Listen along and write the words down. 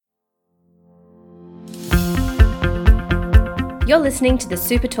You're listening to the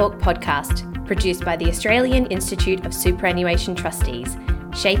Super Talk podcast, produced by the Australian Institute of Superannuation Trustees,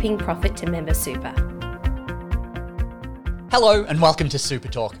 shaping profit to member super. Hello and welcome to Super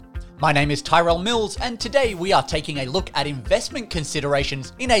Talk. My name is Tyrell Mills, and today we are taking a look at investment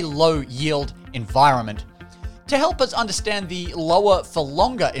considerations in a low-yield environment. To help us understand the lower for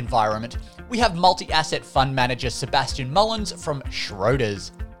longer environment, we have multi-asset fund manager Sebastian Mullins from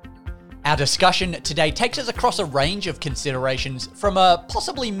Schroders. Our discussion today takes us across a range of considerations, from a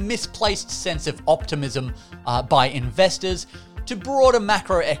possibly misplaced sense of optimism by investors to broader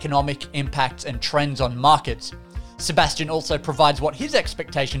macroeconomic impacts and trends on markets. Sebastian also provides what his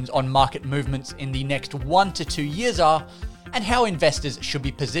expectations on market movements in the next 1 to 2 years are, and how investors should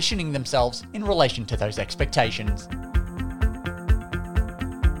be positioning themselves in relation to those expectations.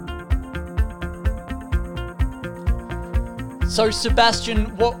 So Sebastian,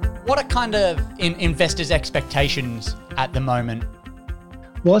 what are kind of investors' expectations at the moment?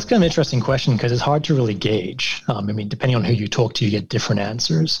 Well, that's kind of an interesting question because it's hard to really gauge. Depending on who you talk to, you get different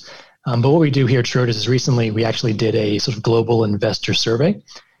answers. But what we do here at Schroders is recently we actually did a sort of global investor survey.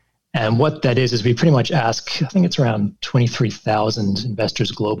 And what that is we pretty much ask, I think it's around 23,000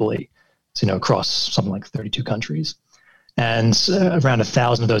 investors globally, across something like 32 countries. And around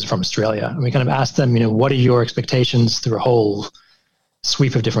 1,000 of those are from Australia. And we kind of asked them, what are your expectations through a whole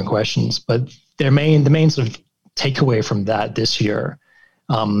sweep of different questions. But the main sort of takeaway from that this year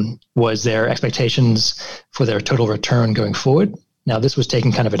was their expectations for their total return going forward. Now, this was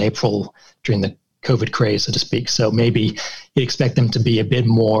taken kind of in April during the COVID craze, so to speak. So maybe you'd expect them to be a bit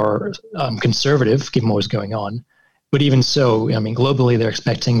more conservative, given what was going on. But even so, globally, they're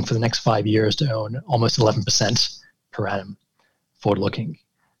expecting for the next 5 years to own almost 11% per annum forward-looking.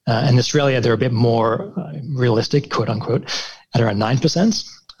 In Australia, they're a bit more realistic, quote unquote, at around 9%,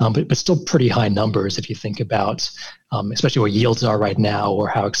 but still pretty high numbers if you think about, especially where yields are right now or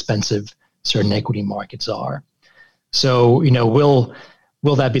how expensive certain equity markets are. So,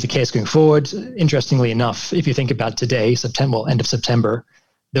 will that be the case going forward? Interestingly enough, if you think about today, end of September,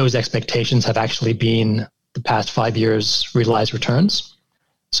 those expectations have actually been the past 5 years realized returns.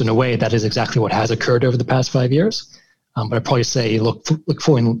 So in a way, that is exactly what has occurred over the past 5 years. But I'd probably say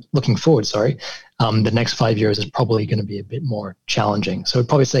looking forward, the next 5 years is probably going to be a bit more challenging. So I'd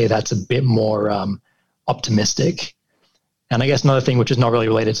probably say that's a bit more optimistic. And I guess another thing, which is not really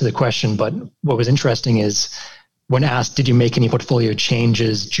related to the question, but what was interesting is when asked, did you make any portfolio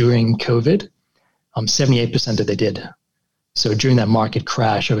changes during COVID? 78% that they did. So during that market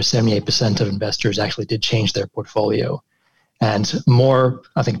crash, over 78% of investors actually did change their portfolio. And more,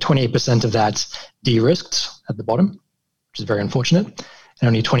 I think 28% of that de-risked at the bottom, which is very unfortunate, and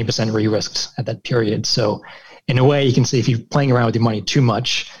only 20% re-risked at that period. So in a way, you can see if you're playing around with your money too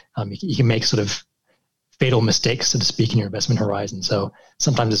much, you can make sort of fatal mistakes, so to speak, in your investment horizon. So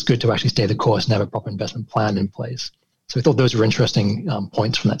sometimes it's good to actually stay the course and have a proper investment plan in place. So we thought those were interesting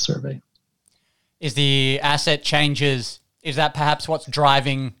points from that survey. Is the asset changes, is that perhaps what's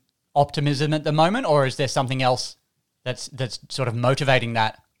driving optimism at the moment, or is there something else that's sort of motivating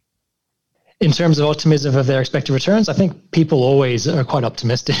that? In terms of optimism of their expected returns, I think people always are quite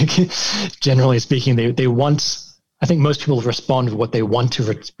optimistic. Generally speaking, they want, I think most people respond with what they want to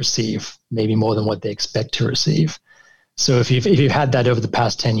receive, maybe more than what they expect to receive. So if you've had that over the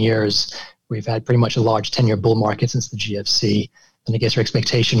past 10 years, we've had pretty much a large 10-year bull market since the GFC, then I guess your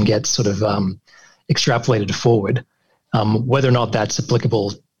expectation gets sort of extrapolated forward. Whether or not that's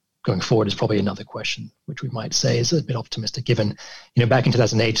applicable going forward is probably another question, which we might say is a bit optimistic, given, back in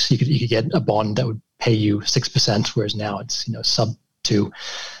 2008, you could get a bond that would pay you 6%, whereas now it's, sub 2.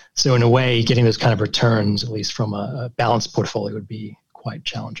 So in a way, getting those kind of returns, at least from a balanced portfolio, would be quite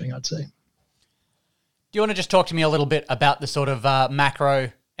challenging, I'd say. Do you want to just talk to me a little bit about the sort of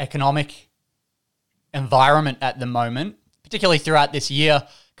macroeconomic environment at the moment, particularly throughout this year,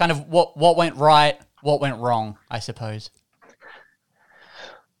 kind of what went right, what went wrong, I suppose?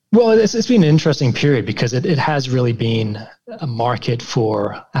 Well, it's been an interesting period because it has really been a market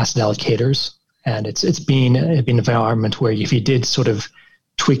for asset allocators. And it's been an environment where if you did sort of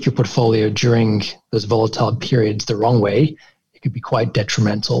tweak your portfolio during those volatile periods the wrong way, it could be quite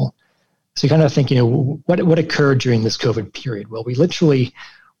detrimental. So you kind of think, what occurred during this COVID period? Well, we literally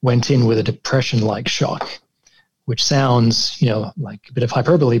went in with a depression-like shock, which sounds, like a bit of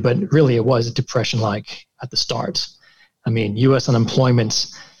hyperbole, but really it was a depression-like at the start. U.S. unemployment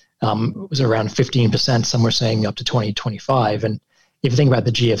was around 15%, some were saying up to 25. And if you think about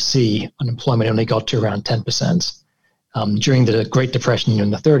the GFC, unemployment only got to around 10%. During the Great Depression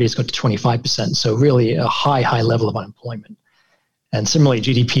in the 30s, got to 25%. So really a high level of unemployment. And similarly,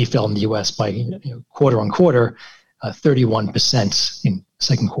 GDP fell in the US by quarter on quarter. 31% in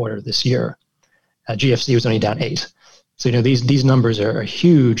second quarter this year. GFC was only down 8%. So, these numbers are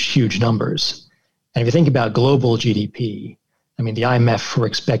huge, huge numbers. And if you think about global GDP, I mean, the IMF were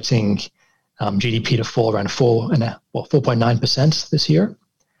expecting GDP to fall around 4.9% this year.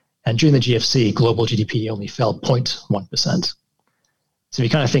 And during the GFC, global GDP only fell 0.1%. So if you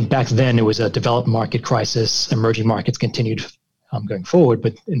kind of think back then, it was a developed market crisis, emerging markets continued going forward.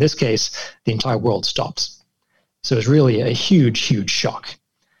 But in this case, the entire world stopped. So it was really a huge, huge shock.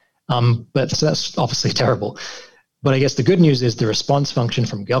 But so that's obviously terrible. But I guess the good news is the response function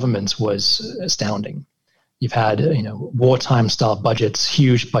from governments was astounding. You've had, wartime style budgets,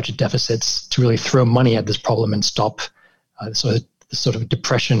 huge budget deficits to really throw money at this problem and stop the sort of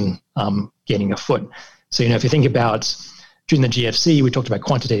depression gaining a foot. So, if you think about during the GFC, we talked about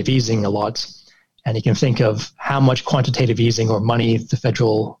quantitative easing a lot, and you can think of how much quantitative easing or money the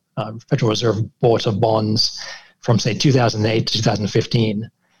Federal Reserve bought of bonds from, say, 2008 to 2015.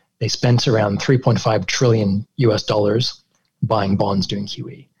 They spent around $3.5 trillion US buying bonds during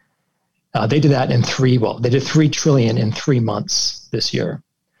QE. They did that in 3 trillion in 3 months this year.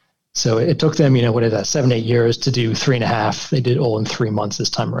 So it took them, 7-8 years to do 3.5. They did it all in 3 months this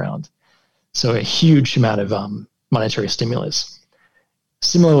time around. So a huge amount of monetary stimulus.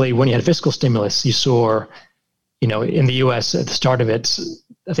 Similarly, when you had fiscal stimulus, you saw, in the US at the start of it,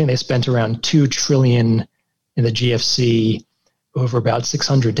 I think they spent around $2 trillion in the GFC over about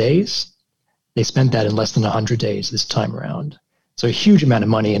 600 days. They spent that in less than 100 days this time around. So a huge amount of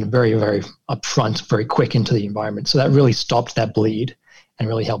money and very, very upfront, very quick into the environment. So that really stopped that bleed and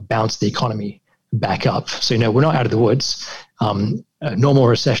really helped bounce the economy back up. So, we're not out of the woods. A normal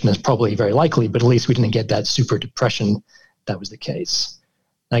recession is probably very likely, but at least we didn't get that super depression that was the case.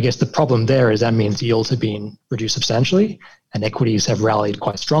 And I guess the problem there is that means yields have been reduced substantially and equities have rallied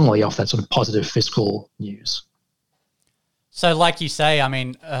quite strongly off that sort of positive fiscal news. So like you say, I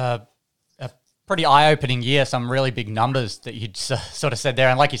mean, a pretty eye-opening year, some really big numbers that you'd sort of said there.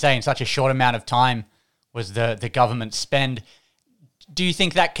 And like you say, in such a short amount of time was the government spend. Do you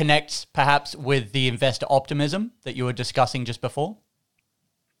think that connects perhaps with the investor optimism that you were discussing just before?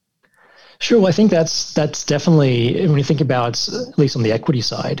 Sure. Well, I think that's definitely, when you think about, at least on the equity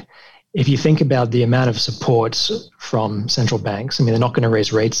side, if you think about the amount of support from central banks, I mean, they're not going to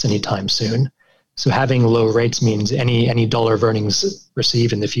raise rates anytime soon. So having low rates means any dollar of earnings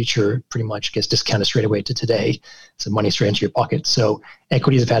received in the future pretty much gets discounted straight away to today. So money straight into your pocket. So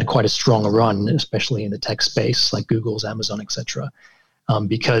equities have had quite a strong run, especially in the tech space like Google's, Amazon, et cetera,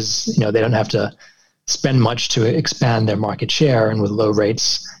 because they don't have to spend much to expand their market share. And with low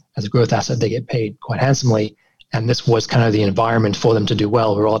rates as a growth asset, they get paid quite handsomely. And this was kind of the environment for them to do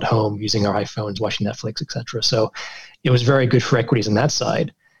well. We're all at home using our iPhones, watching Netflix, et cetera. So it was very good for equities on that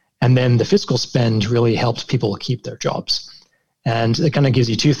side. And then the fiscal spend really helps people keep their jobs. And it kind of gives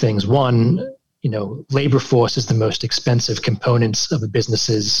you two things. One, labor force is the most expensive component of a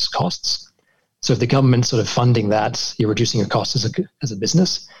business's costs. So if the government's sort of funding that, you're reducing your costs as a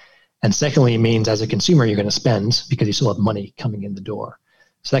business. And secondly, it means as a consumer, you're going to spend because you still have money coming in the door.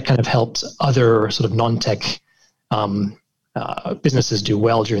 So that kind of helped other sort of non-tech businesses do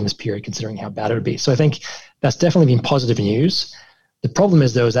well during this period, considering how bad it would be. So I think that's definitely been positive news. The problem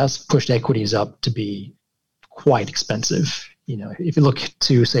is, though, is that's pushed equities up to be quite expensive. If you look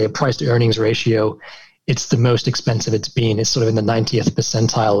to, say, a price to earnings ratio, it's the most expensive it's been. It's sort of in the 90th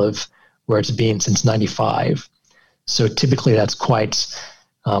percentile of where it's been since 95. So typically that's quite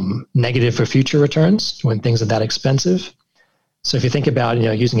negative for future returns when things are that expensive. So if you think about,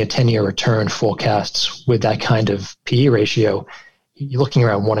 using a 10-year return forecast with that kind of PE ratio, you're looking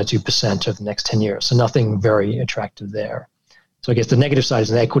around 1 or 2% over the next 10 years. So nothing very attractive there. So I guess the negative side is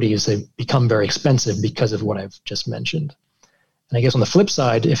in equities, they've become very expensive because of what I've just mentioned. And I guess on the flip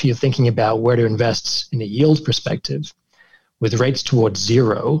side, if you're thinking about where to invest in a yield perspective, with rates towards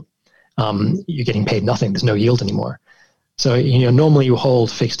zero, you're getting paid nothing. There's no yield anymore. So, normally you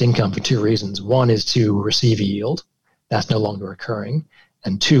hold fixed income for two reasons. One is to receive a yield. That's no longer occurring.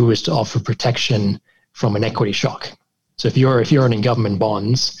 And two is to offer protection from an equity shock. So if you're earning government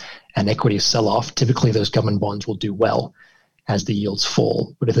bonds and equities sell off, typically those government bonds will do well as the yields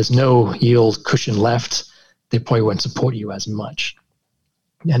fall. But if there's no yield cushion left, they probably won't support you as much.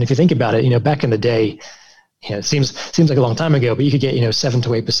 And if you think about it, back in the day, it seems like a long time ago, but you could get 7 to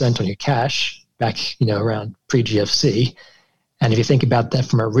 8% on your cash back around pre-GFC. And if you think about that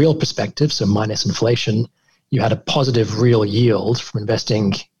from a real perspective, so minus inflation, you had a positive real yield from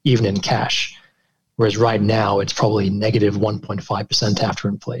investing even in cash. Whereas right now it's probably negative 1.5% after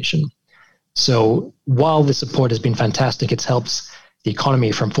inflation. So while the support has been fantastic, it helps the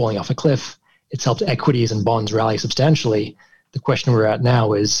economy from falling off a cliff. It's helped equities and bonds rally substantially. The question we're at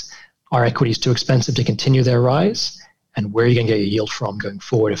now is, are equities too expensive to continue their rise? And where are you going to get your yield from going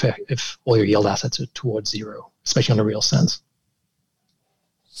forward if all your yield assets are towards zero, especially on a real sense?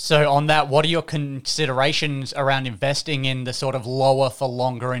 So on that, what are your considerations around investing in the sort of lower for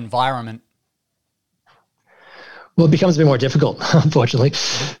longer environment? Well, it becomes a bit more difficult, unfortunately.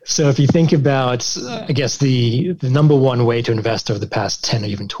 So if you think about, I guess, the number one way to invest over the past 10 or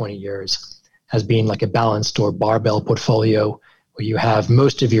even 20 years has been like a balanced or barbell portfolio where you have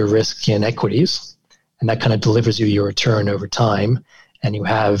most of your risk in equities, and that kind of delivers you your return over time. And you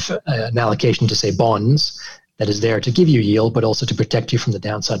have an allocation to, say, bonds that is there to give you yield, but also to protect you from the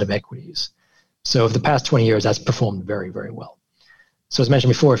downside of equities. So over the past 20 years, that's performed very, very well. So as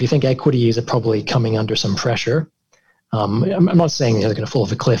mentioned before, if you think equities are probably coming under some pressure, I'm not saying they're going to fall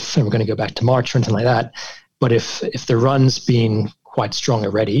off a cliff and we're going to go back to March or anything like that, but if the run's been quite strong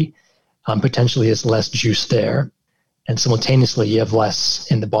already, potentially there's less juice there, and simultaneously you have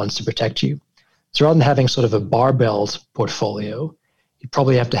less in the bonds to protect you. So rather than having sort of a barbelled portfolio, you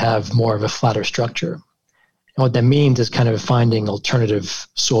probably have to have more of a flatter structure. And what that means is kind of finding alternative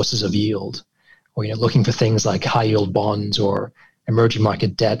sources of yield, or looking for things like high yield bonds or emerging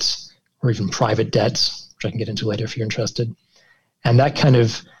market debts or even private debts, which I can get into later if you're interested. And that kind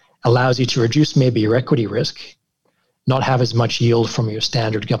of allows you to reduce maybe your equity risk, not have as much yield from your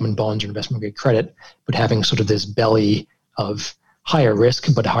standard government bonds or investment grade credit, but having sort of this belly of higher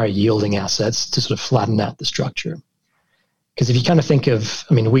risk but higher yielding assets to sort of flatten out the structure. Because if you kind of think of,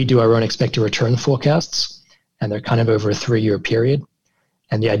 we do our own expected return forecasts, and they're kind of over a 3-year period.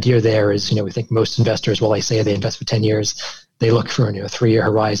 And the idea there is, we think most investors, while they say they invest for 10 years, they look for a 3-year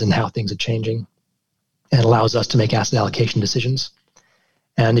horizon, how things are changing, and it allows us to make asset allocation decisions.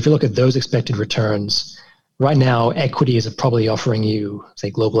 And if you look at those expected returns, right now, equities are probably offering you, say,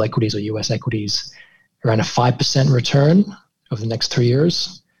 global equities or US equities, around a 5% return over the next 3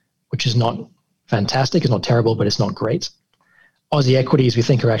 years, which is not fantastic. It's not terrible, but it's not great. Aussie equities, we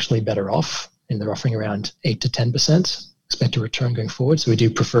think, are actually better off, and they're offering around 8 to 10% expected return going forward. So we do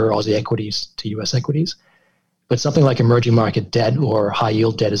prefer Aussie equities to US equities. But something like emerging market debt or high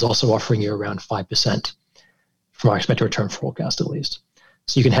yield debt is also offering you around 5% from our expected return forecast, at least.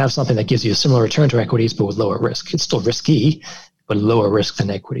 So you can have something that gives you a similar return to equities, but with lower risk. It's still risky, but lower risk than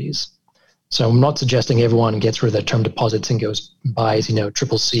equities. So I'm not suggesting everyone gets rid of their term deposits and goes buys,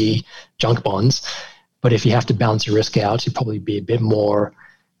 triple C junk bonds. But if you have to balance your risk out, you'd probably be a bit more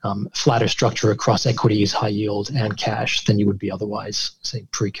flatter structure across equities, high yield, and cash than you would be otherwise, say,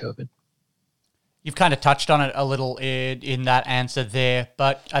 pre-COVID. You've kind of touched on it a little in that answer there,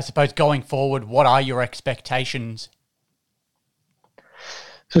 but I suppose going forward, what are your expectations?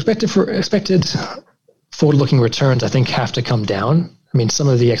 So expected forward-looking returns, I think, have to come down. Some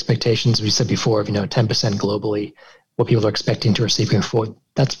of the expectations we said before of 10% globally, what people are expecting to receive going forward,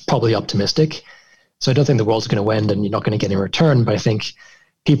 that's probably optimistic. So I don't think the world's going to end and you're not going to get any return, but I think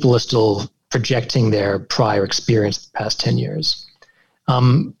people are still projecting their prior experience the past 10 years.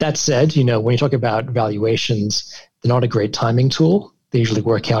 That said, when you talk about valuations, they're not a great timing tool. They usually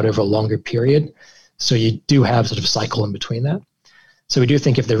work out over a longer period. So you do have sort of a cycle in between that. So we do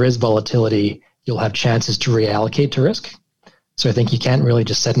think if there is volatility, you'll have chances to reallocate to risk. So I think you can't really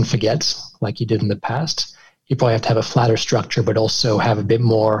just set and forget like you did in the past. You probably have to have a flatter structure, but also have a bit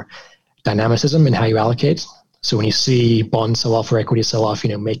more dynamicism in how you allocate. So when you see bonds sell off or equity sell off,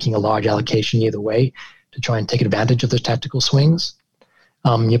 making a large allocation either way to try and take advantage of those tactical swings.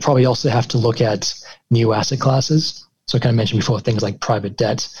 You probably also have to look at new asset classes. So I kind of mentioned before things like private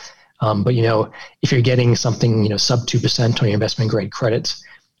debt. But if you're getting something sub 2% on your investment grade credit,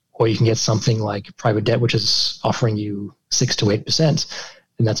 or you can get something like private debt, which is offering you 6 to 8%,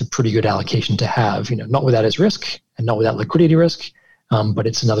 then that's a pretty good allocation to have. Not without its risk and not without liquidity risk, but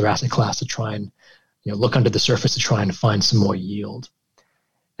it's another asset class to try and look under the surface to try and find some more yield.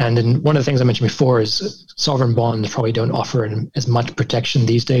 And then one of the things I mentioned before is sovereign bonds probably don't offer as much protection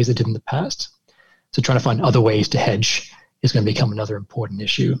these days as they did in the past. So trying to find other ways to hedge is going to become another important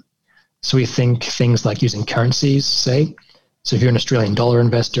issue. So we think things like using currencies, say. So if you're an Australian dollar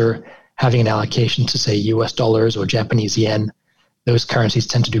investor, having an allocation to, say, US dollars or Japanese yen, those currencies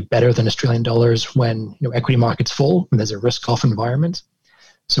tend to do better than Australian dollars when equity markets fall, when there's a risk-off environment.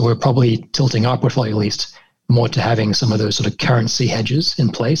 So we're probably tilting our portfolio, at least, more to having some of those sort of currency hedges in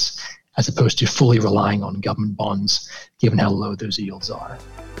place, as opposed to fully relying on government bonds, given how low those yields are.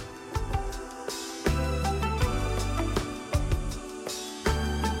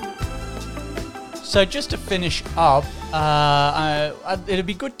 So just to finish up, it'd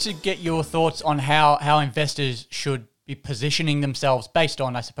be good to get your thoughts on how investors should be positioning themselves based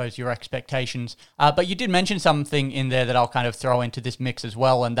on, I suppose, your expectations. But you did mention something in there that I'll kind of throw into this mix as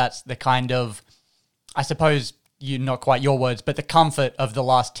well, and that's the kind of, I suppose, not quite your words, but the comfort of the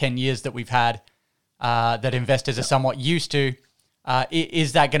last 10 years that we've had that investors are somewhat used to.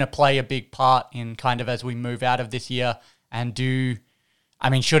 Is that going to play a big part in kind of as we move out of this year? And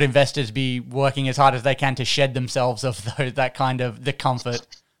should investors be working as hard as they can to shed themselves of that kind of the comfort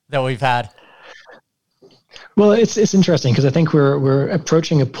that we've had? Well, it's interesting because I think we're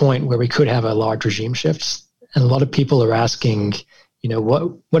approaching a point where we could have a large regime shift, and a lot of people are asking,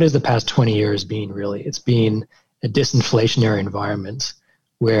 what has the past 20 years been really? It's been a disinflationary environment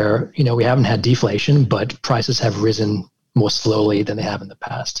where we haven't had deflation, but prices have risen more slowly than they have in the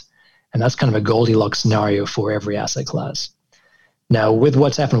past, and that's kind of a Goldilocks scenario for every asset class. Now, with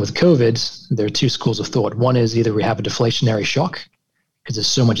what's happened with COVID, there are two schools of thought. One is either we have a deflationary shock, because there's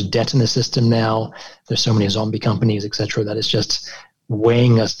so much debt in the system now, there's so many zombie companies, et cetera, that it's just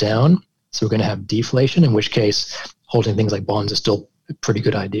weighing us down. So we're going to have deflation, in which case holding things like bonds is still a pretty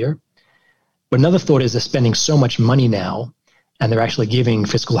good idea. But another thought is they're spending so much money now, and they're actually giving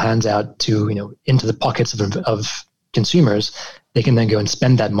fiscal hands out to, into the pockets of consumers. They can then go and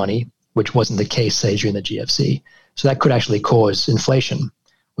spend that money, which wasn't the case, say, during the GFC. So that could actually cause inflation,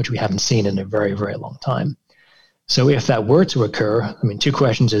 which we haven't seen in a very, very long time. So if that were to occur, two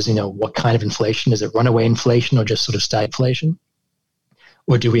questions is, what kind of inflation? Is it runaway inflation or just sort of stagflation?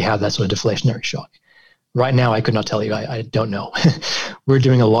 Or do we have that sort of deflationary shock? Right now, I could not tell you. I don't know. We're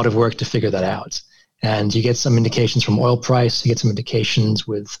doing a lot of work to figure that out. And you get some indications from oil price, you get some indications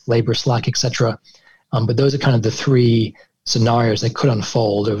with labor slack, et cetera. But those are kind of the three scenarios that could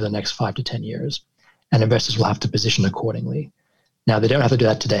unfold over the next 5 to 10 years. And investors will have to position accordingly. Now, they don't have to do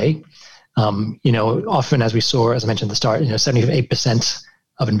that today. Often, as we saw, as I mentioned at the start, 78%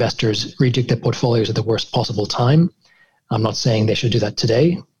 of investors reject their portfolios at the worst possible time. I'm not saying they should do that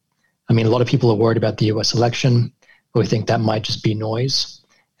today. A lot of people are worried about the US election, but we think that might just be noise,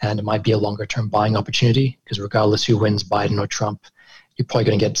 and it might be a longer-term buying opportunity, because regardless who wins, Biden or Trump, you're probably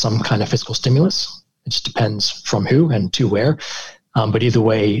going to get some kind of fiscal stimulus. It just depends from who and to where. But either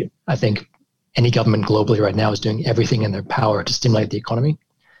way, I think any government globally right now is doing everything in their power to stimulate the economy.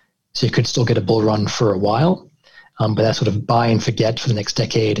 So you could still get a bull run for a while, but that sort of buy and forget for the next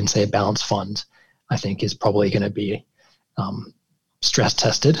decade and say a balanced fund, I think is probably going to be stress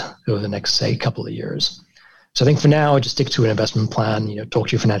tested over the next, say, couple of years. So I think for now, just stick to an investment plan, talk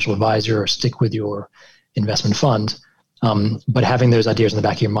to your financial advisor or stick with your investment fund. But having those ideas in the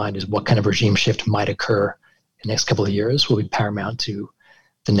back of your mind is what kind of regime shift might occur in the next couple of years will be paramount to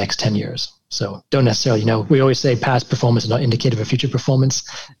the next 10 years. So don't necessarily, we always say past performance is not indicative of future performance.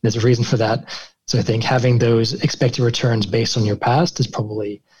 There's a reason for that. So I think having those expected returns based on your past is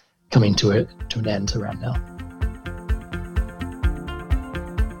probably coming to an end around now.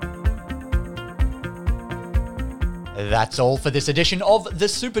 That's all for this edition of the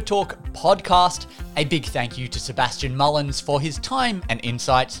Super Talk podcast. A big thank you to Sebastian Mullins for his time and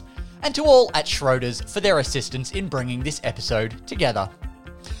insights, and to all at Schroders for their assistance in bringing this episode together.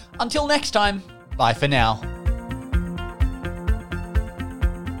 Until next time, bye for now.